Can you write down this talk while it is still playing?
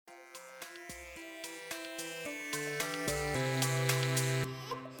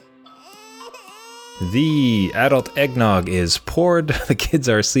The adult eggnog is poured, the kids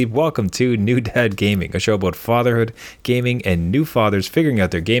are asleep. Welcome to New Dad Gaming, a show about fatherhood, gaming, and new fathers figuring out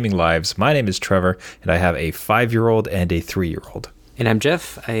their gaming lives. My name is Trevor, and I have a 5-year-old and a 3-year-old. And I'm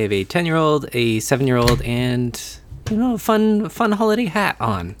Jeff. I have a 10-year-old, a 7-year-old, and, a fun holiday hat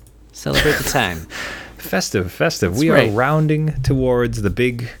on. Celebrate the time. Festive. That's right. Are rounding towards the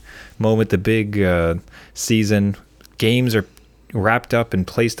big moment, the big season. Games are wrapped up and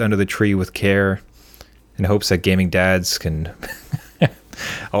placed under the tree with care, in hopes that gaming dads can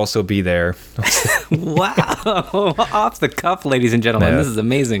also be there. Wow. Off the cuff, ladies and gentlemen. This is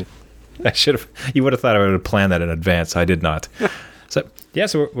amazing. You would have thought I would have planned that in advance. I did not. So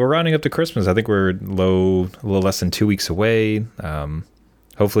we're rounding up to Christmas. I think we're a little less than 2 weeks away.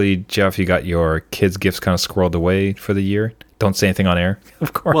 Hopefully, Jeff, you got your kids' gifts kind of squirreled away for the year. Don't say anything on air,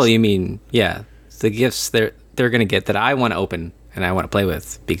 of course. Well, you mean, the gifts they're going to get that I want to open and I want to play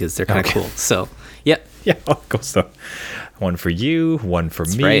with because they're kind of cool. So, yep. Yeah, cool stuff. One for you, one for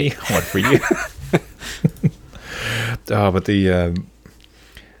That's me, right. one for you.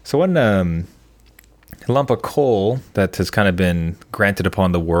 One lump of coal that has kind of been granted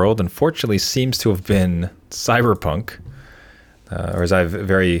upon the world, unfortunately, seems to have been Cyberpunk, or as I've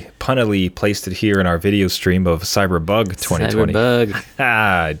very punnily placed it here in our video stream of Cyberbug 2020. Cyberbug.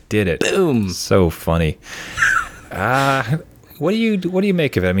 I did it. Boom. So funny. What do you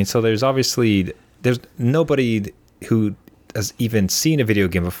make of it? I mean, so there's nobody who has even seen a video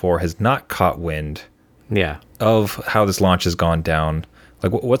game before has not caught wind of how this launch has gone down.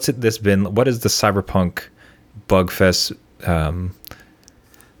 Like, this been? What is the Cyberpunk Bugfest kind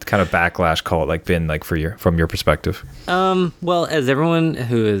of backlash call it been from your perspective? Well, as everyone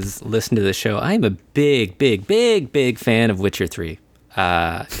who has listened to the show, I am a big fan of Witcher 3.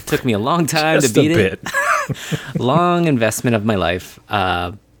 It took me a long time to beat it. Long investment of my life.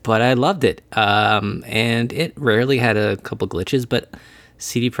 But I loved it. And it rarely had a couple glitches, but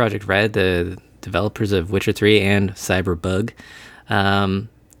CD Projekt Red, the developers of Witcher 3 and Cyberbug,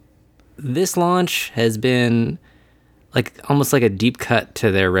 this launch has been almost like a deep cut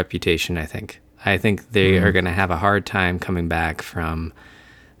to their reputation, I think. I think they are going to have a hard time coming back from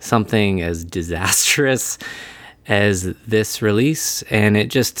something as disastrous as this release. And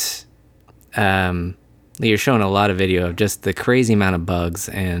it just... you're showing a lot of video of just the crazy amount of bugs,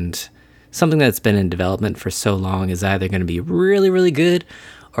 and something that's been in development for so long is either going to be really, really good,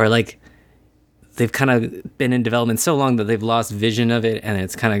 or they've kind of been in development so long that they've lost vision of it, and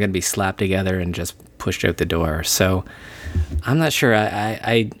it's kind of going to be slapped together and just pushed out the door. So I'm not sure.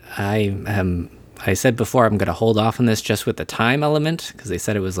 I said before I'm going to hold off on this just with the time element, because they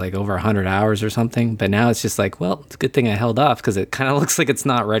said it was over 100 hours or something, but now it's just it's a good thing I held off, because it kind of looks like it's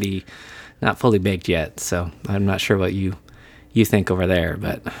not ready, not fully baked yet. So I'm not sure what you think over there,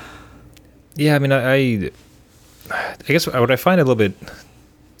 but yeah, I mean, I guess what I find a little bit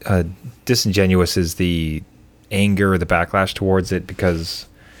disingenuous is the anger, the backlash towards it, because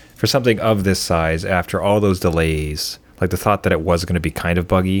for something of this size, after all those delays, the thought that it was going to be kind of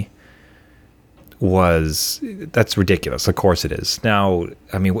buggy that's ridiculous. Of course it is. Now,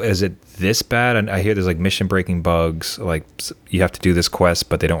 I mean, is it this bad? And I hear there's mission breaking bugs, you have to do this quest,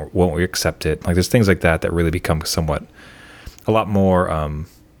 but they won't accept it. There's things like that really become a lot more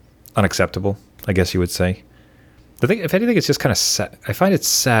unacceptable, I guess you would say. The thing, if anything, it's just kind of sad. I find it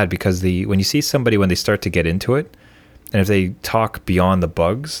sad because when you see somebody, when they start to get into it, and if they talk beyond the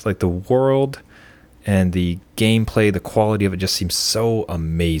bugs, the world and the gameplay, the quality of it just seems so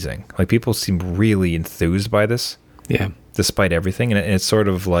amazing. People seem really enthused by this. Yeah. Despite everything. And it's sort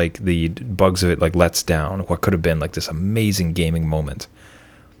of the bugs of it lets down what could have been this amazing gaming moment.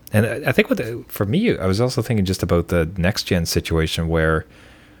 And I think for me, I was also thinking just about the next gen situation where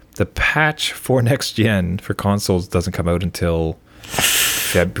the patch for next gen for consoles doesn't come out until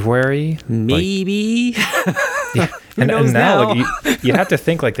February. Maybe. Yeah. And now you have to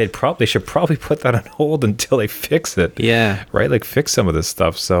think they should probably put that on hold until they fix it. Yeah. Right? Fix some of this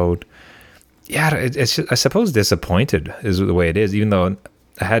stuff. So yeah, it's just, I suppose disappointed is the way it is, even though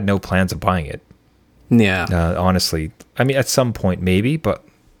I had no plans of buying it. Yeah. Honestly. I mean, at some point maybe, but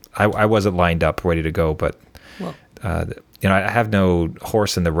I wasn't lined up ready to go. But, I have no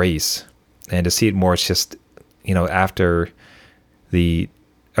horse in the race. And to see it more, it's just, after the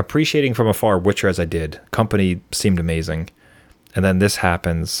appreciating from afar Witcher as I did, company seemed amazing. And then this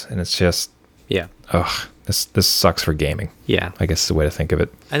happens, and it's just, this sucks for gaming. Yeah. I guess is the way to think of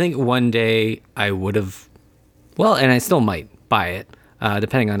it. I think one day I would have, and I still might buy it,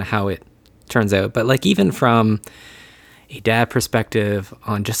 depending on how it turns out. But even from a dad perspective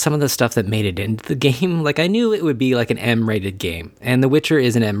on just some of the stuff that made it into the game. Like I knew it would be like an M-rated game, and The Witcher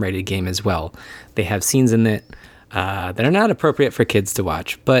is an M-rated game as well. They have scenes in it that are not appropriate for kids to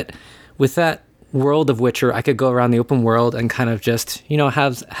watch, but with that world of Witcher, I could go around the open world and kind of just, you know,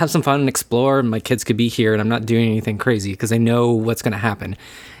 have some fun and explore. My kids could be here, and I'm not doing anything crazy because I know what's going to happen.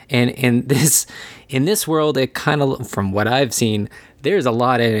 And in this world, it kind of, from what I've seen, there's a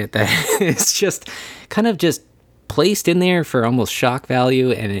lot in it that is just kind of just placed in there for almost shock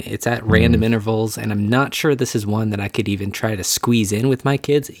value, and it's at random intervals. And I'm not sure this is one that I could even try to squeeze in with my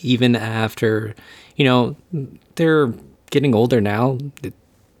kids, even after, you know, they're getting older now.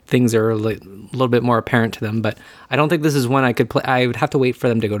 Things are a little bit more apparent to them, but I don't think this is one I could play. I would have to wait for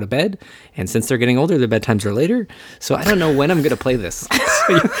them to go to bed, and since they're getting older, their bedtimes are later, so I don't know when I'm going to play this.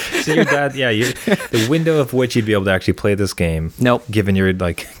 So your dad, the window of which you'd be able to actually play this game, nope, given your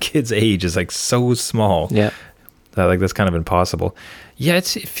like kid's age is like so small. Yeah, like that's kind of impossible. Yeah, it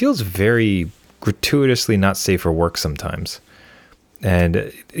feels very gratuitously not safe for work sometimes.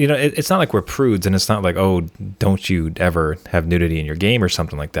 And, you know, it's not like we're prudes, and it's not like, oh, don't you ever have nudity in your game or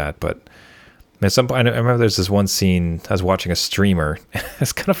something like that. But at some point, I remember there's this one scene, I was watching a streamer.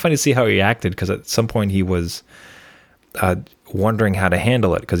 It's kind of funny to see how he acted, because at some point he was wondering how to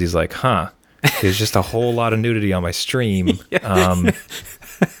handle it, because he's like, there's just a whole lot of nudity on my stream. Do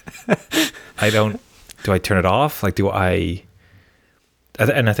I turn it off? Like, and I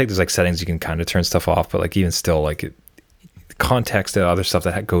think there's like settings you can kind of turn stuff off, but like even still, like context and other stuff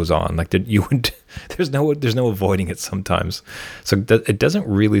that goes on, like there's no avoiding it sometimes. So it doesn't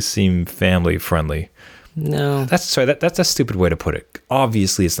really seem family friendly. No, that's a stupid way to put it.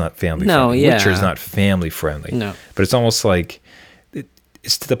 Obviously it's not family friendly. Witcher's not family friendly. No, but it's almost like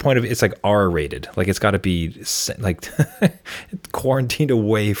it's to the point of it's like R-rated. Like it's got to be like quarantined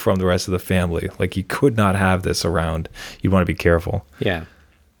away from the rest of the family. Like you could not have this around. You'd want to be careful.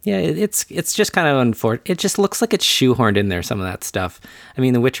 Yeah, it's just kind of unfortunate. It just looks like it's shoehorned in there, some of that stuff. I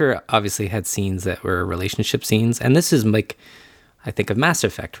mean, The Witcher obviously had scenes that were relationship scenes, and this is like, I think of Mass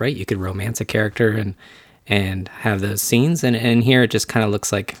Effect, right? You could romance a character and have those scenes, and here it just kind of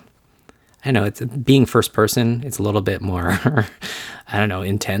looks like, I know, it's being first person. It's a little bit more, I don't know,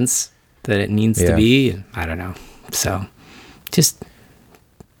 intense than it needs to be. I don't know. So just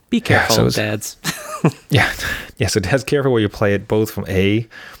be careful, dads. So dads, careful where you play it, both from A,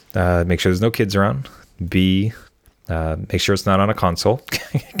 make sure there's no kids around, B, make sure it's not on a console,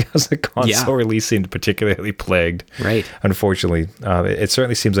 because the console release seemed particularly plagued. Right. Unfortunately, it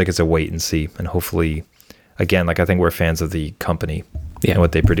certainly seems like it's a wait and see, and hopefully, again, like I think we're fans of the company and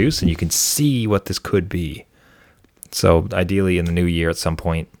what they produce, and you can see what this could be. So ideally in the new year at some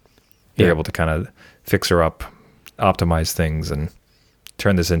point, you're able to kind of fix her up, optimize things, and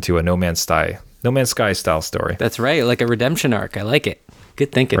turn this into a No Man's Sky style story. That's right, like a redemption arc. I like it.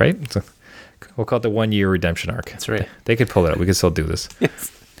 Good thinking. Right? So we'll call it the 1 year redemption arc. That's right. They could pull it up. We could still do this.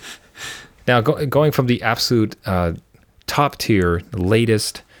 Yes. Now, going from the absolute top tier,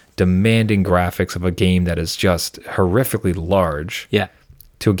 latest, demanding graphics of a game that is just horrifically large,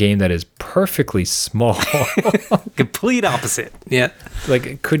 to a game that is perfectly small. Complete opposite. Yeah. Like,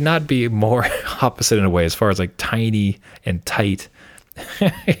 it could not be more opposite in a way, as far as like tiny and tight.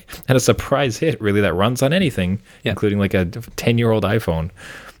 And a surprise hit, really, that runs on anything, including like a 10-year-old iPhone.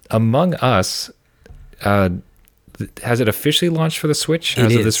 Among Us, has it officially launched for the Switch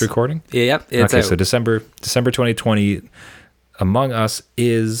as of this recording? Yep. Okay, so December 2020, Among Us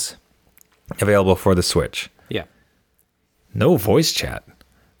is available for the Switch. Yeah. No voice chat.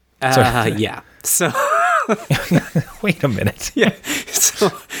 Yeah. So wait a minute. Yeah. So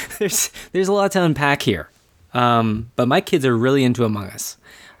there's a lot to unpack here. But my kids are really into Among Us.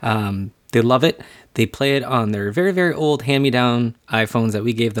 They love it. They play it on their very, very old hand-me-down iPhones that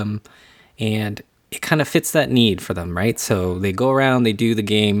we gave them, and it kind of fits that need for them, right? So they go around, they do the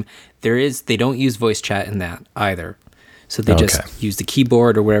game. They don't use voice chat in that either. So they just use the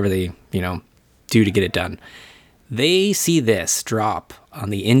keyboard or whatever they, do to get it done. They see this drop on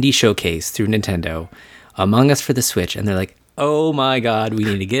the indie showcase through Nintendo, Among Us for the Switch, and they're like, oh my God, we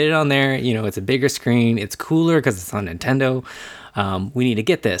need to get it on there. It's a bigger screen. It's cooler because it's on Nintendo. We need to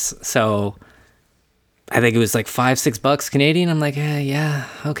get this. So I think it was like $5-6 Canadian. I'm like, yeah,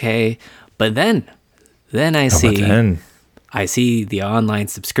 okay. But then I see the online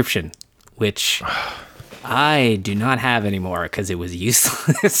subscription, which I do not have anymore because it was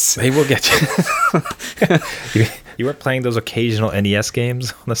useless. They will get you. You weren't playing those occasional NES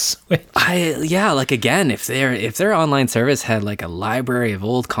games on the Switch? Again, if their online service had like a library of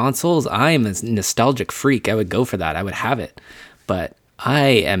old consoles, I am a nostalgic freak. I would go for that. I would have it. But I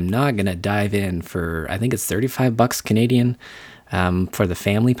am not going to dive in for, I think it's 35 bucks Canadian for the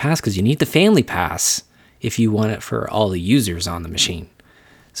family pass, because you need the family pass if you want it for all the users on the machine.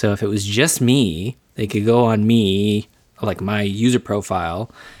 So if it was just me, they could go on me, like my user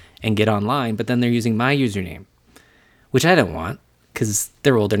profile, and get online, but then they're using my username, which I don't want, because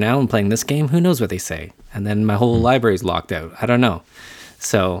they're older now and playing this game. Who knows what they say? And then my whole library's locked out. I don't know.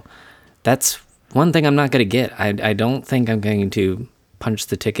 So that's one thing I'm not going to get. I don't think I'm going to punch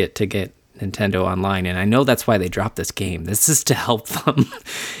the ticket to get Nintendo Online, and I know that's why they dropped this game. This is to help them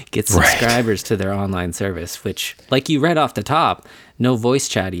get subscribers to their online service, which, like you read off the top, no voice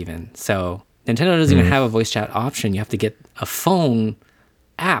chat even. So Nintendo doesn't even have a voice chat option. You have to get a phone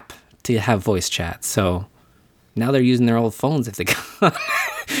app to have voice chat. So now they're using their old phones if they got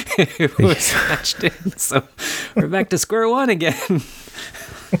it was patched in. So we're back to square one again.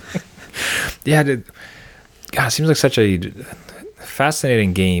 Yeah, God, it seems like such a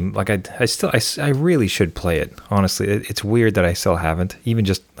fascinating game. Like I really should play it. Honestly, it's weird that I still haven't. Even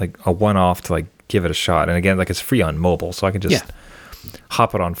just like a one-off to like give it a shot. And again, like it's free on mobile, so I can just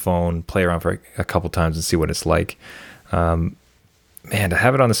hop it on phone, play around for a couple times, and see what it's like. Man, to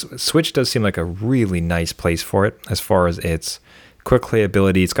have it on the Switch does seem like a really nice place for it. As far as its quick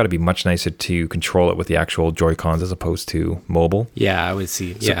playability, it's got to be much nicer to control it with the actual Joy-Cons as opposed to mobile. Yeah, I would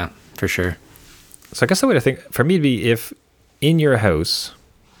see. Yeah, for sure. So I guess the way to think for me would be if in your house,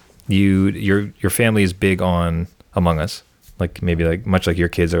 your family is big on Among Us, like maybe like much like your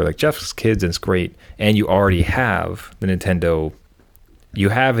kids are like Jeff's kids, and it's great, and you already have the Nintendo. You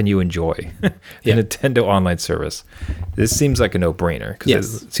have and you enjoy the Nintendo Online service. This seems like a no-brainer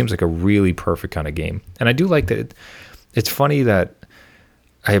because it seems like a really perfect kind of game. And I do like that. It's funny that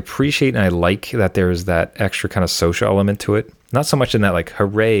I appreciate and I like that there's that extra kind of social element to it. Not so much in that like,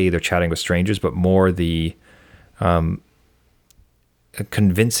 hooray, they're chatting with strangers, but more the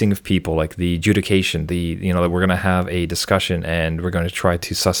convincing of people, like the adjudication, that we're going to have a discussion and we're going to try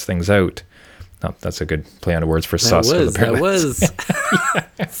to suss things out. Oh, that's a good play on words for sus. That was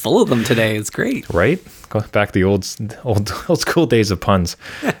full of them today. It's great, right? Go back to the old school days of puns.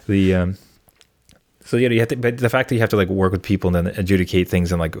 So you have to, but the fact that you have to like work with people and then adjudicate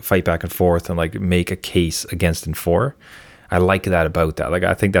things and like fight back and forth and like make a case against and for, I like that about that. Like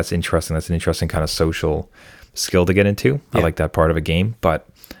I think that's interesting. That's an interesting kind of social skill to get into. I like that part of a game, but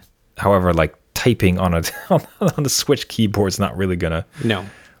however, like typing on the Switch keyboard is not really gonna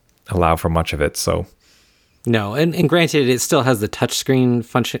allow for much of it. So no, and granted, it still has the touchscreen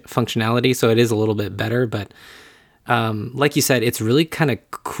functionality, so it is a little bit better. But like you said, it's really kind of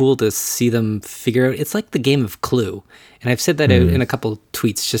cool to see them figure out. It's like the game of Clue, and I've said that out in a couple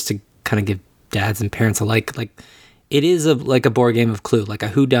tweets just to kind of give dads and parents alike. Like it is like a board game of Clue, like a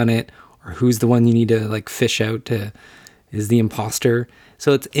whodunit, or who's the one you need to like fish out to is the imposter.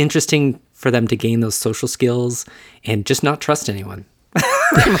 So it's interesting for them to gain those social skills and just not trust anyone.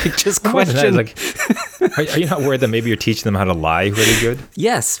 Like just question. Like, are you not worried that maybe you're teaching them how to lie really good?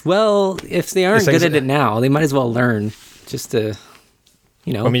 Yes. Well, if they aren't good at it now, they might as well learn just to,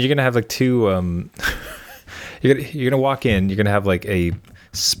 I mean, you're gonna have like two. You're gonna walk in. You're gonna have like a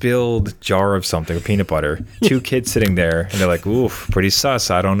spilled jar of something, or peanut butter. Two kids sitting there, and they're like, "Oof, pretty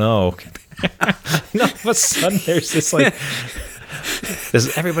sus. I don't know." And all of a sudden, there's this like.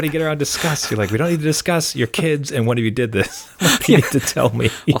 Does everybody get around and discuss? You're like, we don't need to discuss your kids and one of you did this. What do you need to tell me?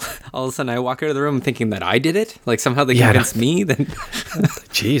 All of a sudden I walk out of the room thinking that I did it. Like somehow they convinced me. Then,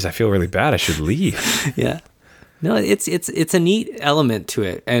 geez, I feel really bad. I should leave. Yeah. No, it's a neat element to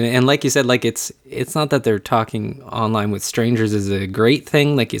it. And like you said, like it's not that they're talking online with strangers is a great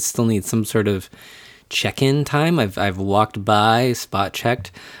thing. Like it still needs some sort of check-in time. I've walked by, spot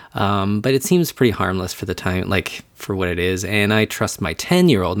checked, but it seems pretty harmless for the time, like for what it is. And I trust my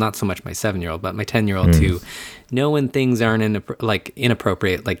 10-year-old, not so much my 7-year-old, but my 10-year-old to know when things aren't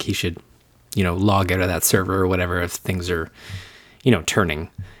inappropriate. Like he should, log out of that server or whatever if things are, turning.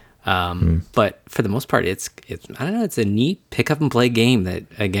 But for the most part, it's I don't know. It's a neat pick up and play game that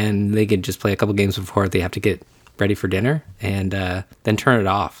again they could just play a couple games before they have to get ready for dinner and then turn it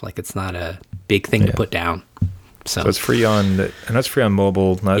off. Like it's not a big thing to put down. So it's free on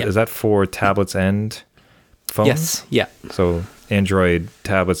mobile. Is that for tablets and phones? Yes. Yeah. So Android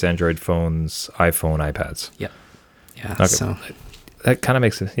tablets, Android phones, iPhone, iPads. Yep. Yeah. Okay. So that kind of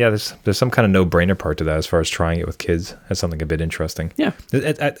makes it. Yeah. There's some kind of no-brainer part to that as far as trying it with kids. That's something a bit interesting. Yeah.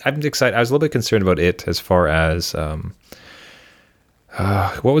 I'm excited. I was a little bit concerned about it as far as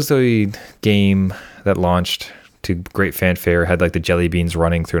what was the game that launched to great fanfare, had like the jelly beans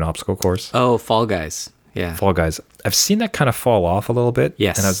running through an obstacle course? Oh, Fall Guys. Yeah. Fall Guys. I've seen that kind of fall off a little bit.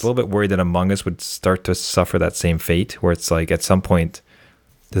 Yes. And I was a little bit worried that Among Us would start to suffer that same fate where it's like at some point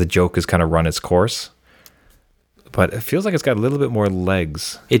the joke has kind of run its course. But it feels like it's got a little bit more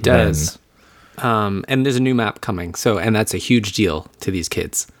legs. It does. And there's a new map coming. And that's a huge deal to these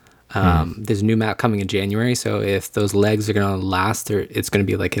kids. There's a new map coming in January. So if those legs are going to last, it's going to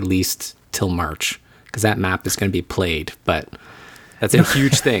be like at least till March, because that map is going to be played. But that's a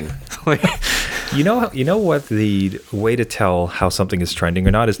huge thing. Like, You know what the way to tell how something is trending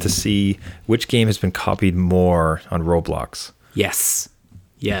or not is to see which game has been copied more on Roblox. yes.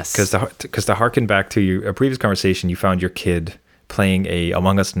 Because to harken back to a previous conversation, you found your kid playing a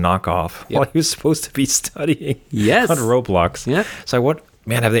Among Us knockoff while he was supposed to be studying on Roblox. Yeah. So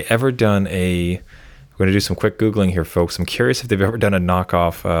have they ever done we're going to do some quick Googling here, folks. I'm curious if they've ever done a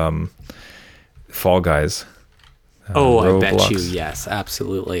knockoff Fall Guys. I bet you, yes,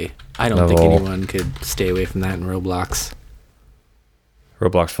 absolutely. I don't think anyone could stay away from that in Roblox.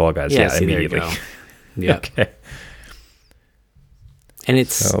 Roblox Fall Guys, yeah, immediately. There you go. Yeah. Okay. And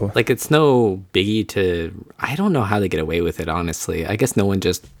it's no biggie I don't know how they get away with it, honestly. I guess no one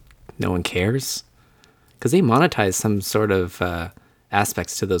cares. Because they monetize some sort of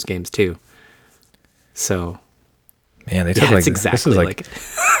aspects to those games too. So. Man, they took this is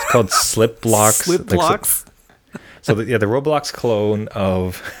it's called Slip Blocks. Slip Blocks. So the Roblox clone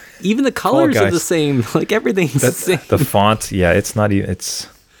of. Even the colors are the same. Like everything's the same. The font, yeah, it's not even. It's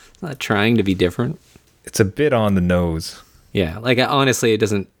not trying to be different. It's a bit on the nose. Yeah, like honestly, it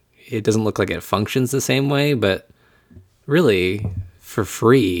doesn't look like it functions the same way, but really for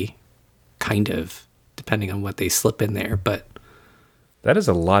free, kind of, depending on what they slip in there. But that is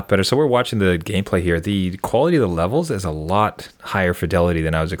a lot better. So we're watching the gameplay here. The quality of the levels is a lot higher fidelity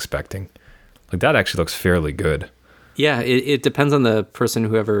than I was expecting. Like that actually looks fairly good. Yeah, it depends on the person,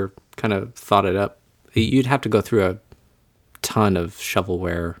 whoever kind of thought it up. You'd have to go through a ton of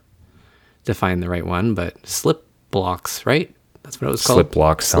shovelware to find the right one, but Slip Blocks, right? That's what it was called. Slip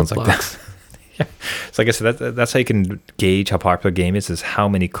Blocks sounds like that. Yeah. So I guess that's how you can gauge how popular a game is how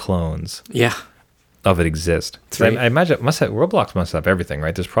many clones of it exist. So right. I imagine Roblox must have everything,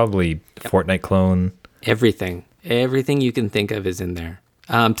 right? There's probably Fortnite clone. Everything you can think of is in there.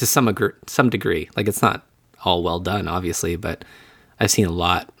 To some degree. Like it's not all well done, obviously, but I've seen a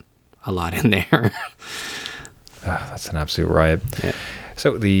lot in there. That's an absolute riot. Yeah.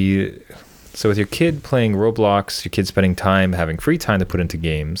 So with your kid playing Roblox, your kid spending time, having free time to put into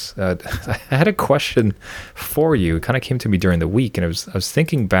games, I had a question for you. It kind of came to me during the week, and I was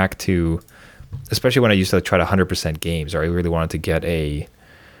thinking back to, especially when I used to try to 100% games, or I really wanted to get a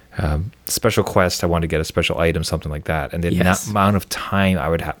special quest, I wanted to get a special item, something like that, and the amount of time I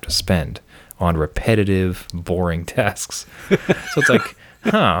would have to spend on repetitive, boring tasks. So it's like,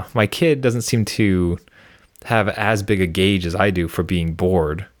 my kid doesn't seem to have as big a gauge as I do for being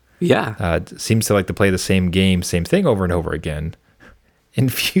bored. Yeah. Seems to like to play the same game, same thing over and over again. In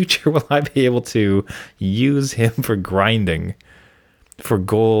future, will I be able to use him for grinding, for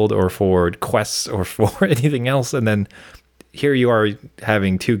gold, or for quests, or for anything else? And then here you are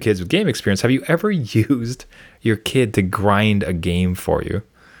having two kids with game experience. Have you ever used your kid to grind a game for you?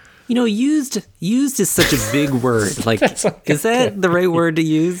 Used is such a big word. Like, is that the right word to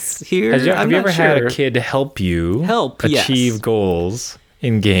use here? Have you ever had a kid help you achieve goals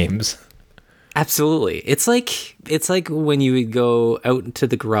in games? Absolutely. It's like when you would go out to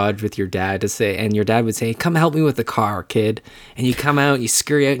the garage with your dad and your dad would say, "Come help me with the car, kid." And you come out, you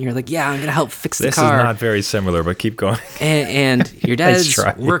scurry out, and you're like, "Yeah, I'm gonna help fix the car." This is not very similar, but keep going. And your dad's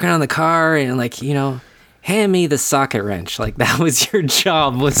working on the car, and hand me the socket wrench. Like that was your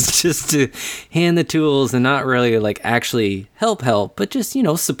job, was just to hand the tools and not really actually help, but just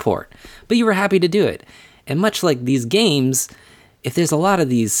support. But you were happy to do it. And much like these games, if there's a lot of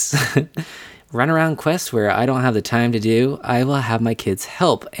these runaround quests where I don't have the time to do, I will have my kids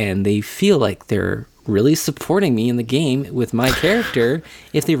help, and they feel like they're really supporting me in the game with my character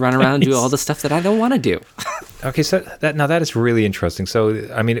if they run around and do all the stuff that I don't want to do. Okay, so that is really interesting. So,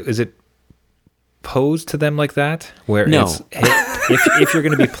 I mean, is it posed to them like that? Where it's, hey, if you're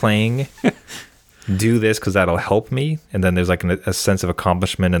going to be playing, do this because that'll help me, and then there's a sense of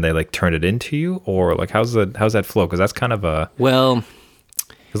accomplishment, and they turn it into you, or how's that flow? Because that's kind of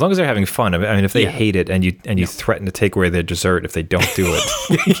as long as they're having fun. I mean, if they hate it and you threaten to take away their dessert if they don't do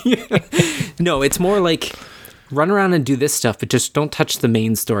it. No, it's more like run around and do this stuff, but just don't touch the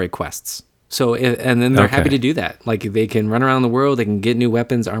main story quests. So, and then they're happy to do that. They can run around the world, they can get new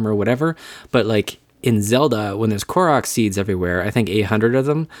weapons, armor, whatever. But in Zelda, when there's Korok seeds everywhere, I think 800 of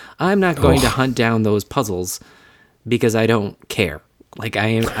them, I'm not going to hunt down those puzzles because I don't care. Like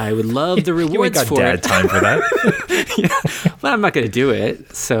I would love the rewards You ain't got for dad it. time for that. But I'm not going to do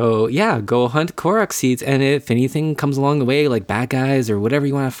it. So yeah, go hunt Korok seeds. And if anything comes along the way, like bad guys or whatever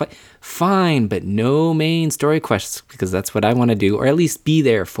you want to fight, fine. But no main story quests, because that's what I want to do, or at least be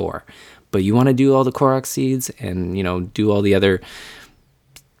there for. But you want to do all the Korok seeds and, do all the other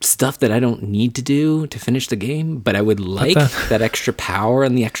stuff that I don't need to do to finish the game. But I would like that extra power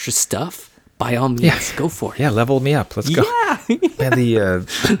and the extra stuff. By all means, go for it. Yeah, level me up. Let's go. Yeah. Man,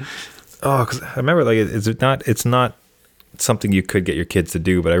 because I remember, like, it's not something you could get your kids to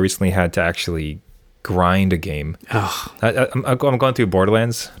do, but I recently had to actually grind a game. Oh. I'm going through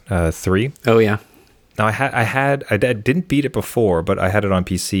Borderlands 3. Oh yeah. Now I didn't beat it before, but I had it on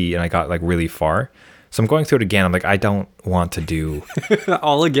PC and I got like really far. So I'm going through it again. I'm like, I don't want to do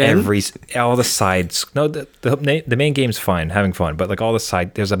all again. all the sides. No, the main game's fine, having fun, but like all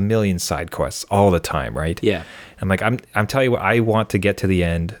the there's a million side quests all the time, right? Yeah. I'm like, I'm telling you what, I want to get to the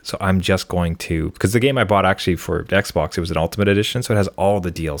end, so I'm just going to, because the game I bought actually for Xbox, it was an Ultimate Edition, so it has all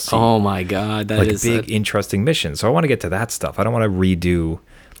the DLC. Oh my god, that is big, interesting missions. So I want to get to that stuff. I don't want to redo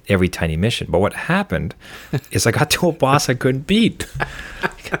every tiny mission. But what happened is I got to a boss I couldn't beat,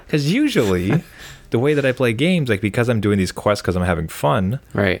 because usually the way that I play games, like, because I'm doing these quests because I'm having fun,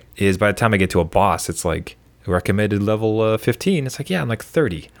 right, is by the time I get to a boss, it's like recommended level 15. It's like, yeah, I'm like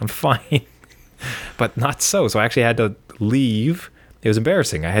 30. I'm fine. But not so. So I actually had to leave. It was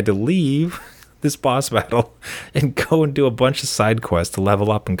embarrassing. I had to leave this boss battle and go and do a bunch of side quests to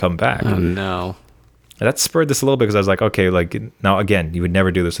level up and come back. Oh no. And that spurred this a little bit, because I was like, okay, like, now again, you would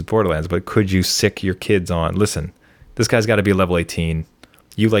never do this with Borderlands, but could you sick your kids on, listen, this guy's got to be level 18.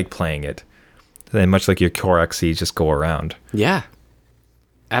 You like playing it. Then much like your Korok seeds, just go around. Yeah.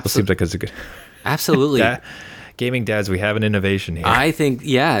 It seems like it's a good... Absolutely. Gaming dads, we have an innovation here. I think,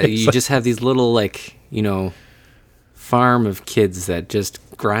 yeah, you just have these little, like, farm of kids that just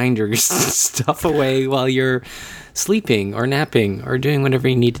grind your stuff away while you're sleeping or napping or doing whatever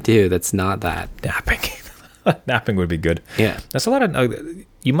you need to do. That's not that. Napping. Napping would be good. Yeah. That's a lot of...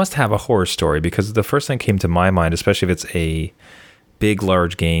 you must have a horror story, because the first thing came to my mind, especially if it's a big,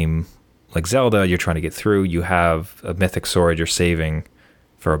 large game like Zelda, you're trying to get through, you have a mythic sword you're saving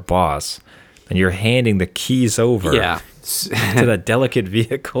for a boss, and you're handing the keys over to that delicate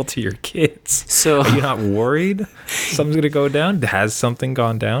vehicle to your kids. So are you not worried something's going to go down? Has something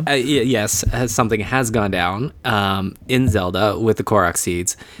gone down? Yes, something has gone down in Zelda with the Korok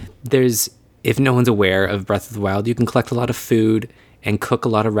seeds. If no one's aware of Breath of the Wild, you can collect a lot of food and cook a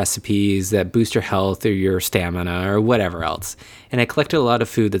lot of recipes that boost your health or your stamina or whatever else. And I collected a lot of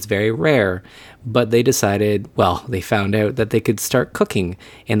food that's very rare, but they found out that they could start cooking.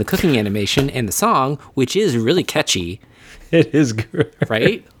 And the cooking animation and the song, which is really catchy. It is good.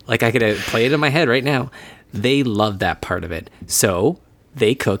 Right? Like, I could play it in my head right now. They love that part of it. So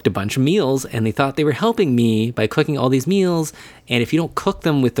they cooked a bunch of meals, and they thought they were helping me by cooking all these meals. And if you don't cook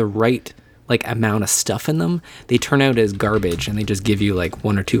them with the right amount of stuff in them, they turn out as garbage, and they just give you like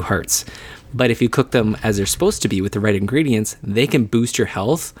 1 or 2 hearts. But if you cook them as they're supposed to be with the right ingredients, they can boost your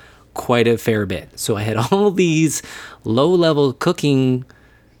health quite a fair bit. So I had all these low-level cooking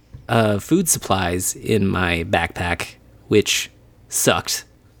food supplies in my backpack, which sucked,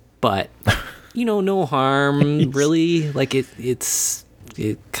 but no harm really. Like, it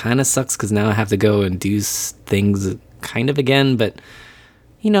kind of sucks because now I have to go and do things kind of again, but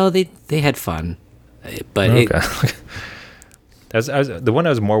they had fun. But okay. The one I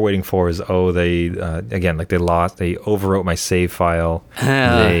was more waiting for is, they overwrote my save file.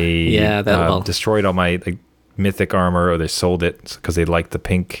 They destroyed all my mythic armor, or they sold it because they liked the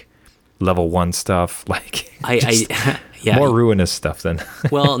pink level 1 stuff. More ruinous stuff than.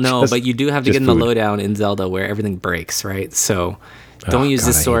 Well, no, but you do have to get in the lowdown in Zelda where everything breaks, right? So don't use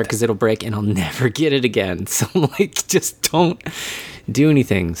this sword because it'll break and I'll never get it again. So just don't do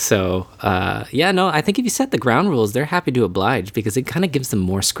anything. So I think if you set the ground rules, they're happy to oblige, because it kind of gives them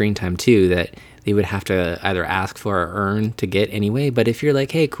more screen time too, that they would have to either ask for or earn to get anyway. But if you're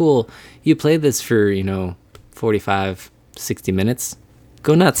like, hey, cool, you played this for 45, 60 minutes,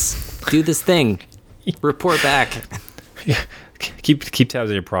 go nuts, do this thing, report back. Yeah. Keep tabs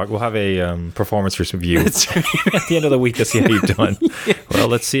on your prog. We'll have a performance review at the end of the week to see how you've done. Yeah. Well,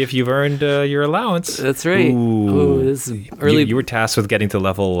 let's see if you've earned your allowance. That's right. Ooh, this is early. You were tasked with getting to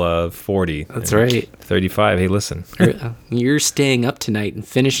level 40. That's right. 35. Hey, listen. You're staying up tonight and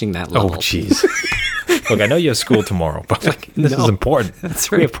finishing that level. Oh, jeez. Look, I know you have school tomorrow, but this is important.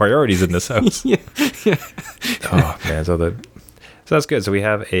 That's right. We have priorities in this house. Yeah. Oh man, so that's good. So we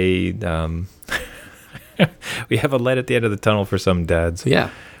have a. We have a light at the end of the tunnel for some dads.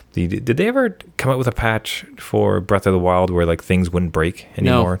 Yeah. Did they ever come out with a patch for Breath of the Wild where like things wouldn't break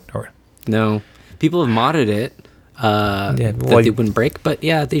anymore? No. People have modded it that they wouldn't break, but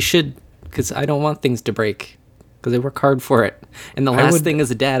yeah, they should, because I don't want things to break because I work hard for it. And the last thing as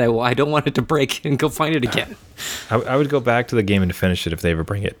a dad, I don't want it to break and go find it again. I would go back to the game and finish it if they ever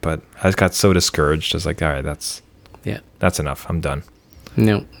bring it, but I just got so discouraged. I was like, all right, that's enough. I'm done.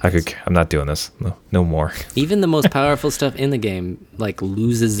 No, I'm not doing this. No more. Even the most powerful stuff in the game like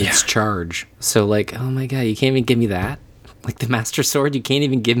loses its charge. So like, oh my god, you can't even give me that. Like the Master Sword, you can't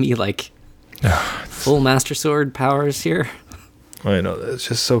even give me like full Master Sword powers here. I know, it's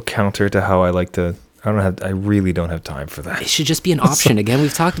just so counter to how I like to. I really don't have time for that. It should just be an option. Again,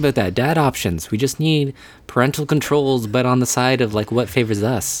 we've talked about that. Dad options. We just need parental controls, but on the side of like what favors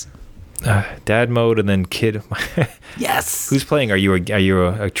us. Dad mode and then kid. Yes. Who's playing? Are you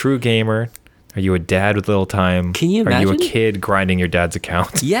a true gamer? Are you a dad with little time? Can you imagine? Are you a kid grinding your dad's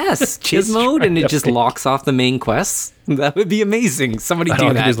account? Yes, kid mode, and it just locks off the main quests. That would be amazing. Somebody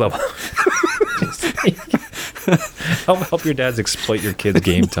do that. Level. help your dads exploit your kids'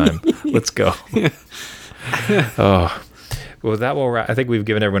 game time. Let's go. Oh. Well, that will wrap. I think we've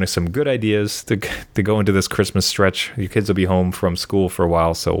given everyone some good ideas to go into this Christmas stretch. Your kids will be home from school for a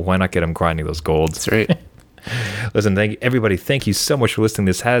while, so why not get them grinding those golds? That's right. Listen, everybody, thank you so much for listening.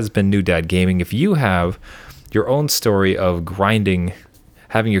 This has been New Dad Gaming. If you have your own story of grinding,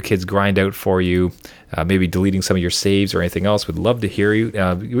 having your kids grind out for you, maybe deleting some of your saves or anything else, we'd love to hear you.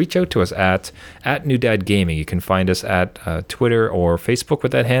 Reach out to us at New Dad Gaming. You can find us at Twitter or Facebook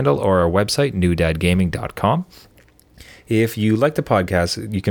with that handle, or our website, newdadgaming.com. If you like the podcast, you can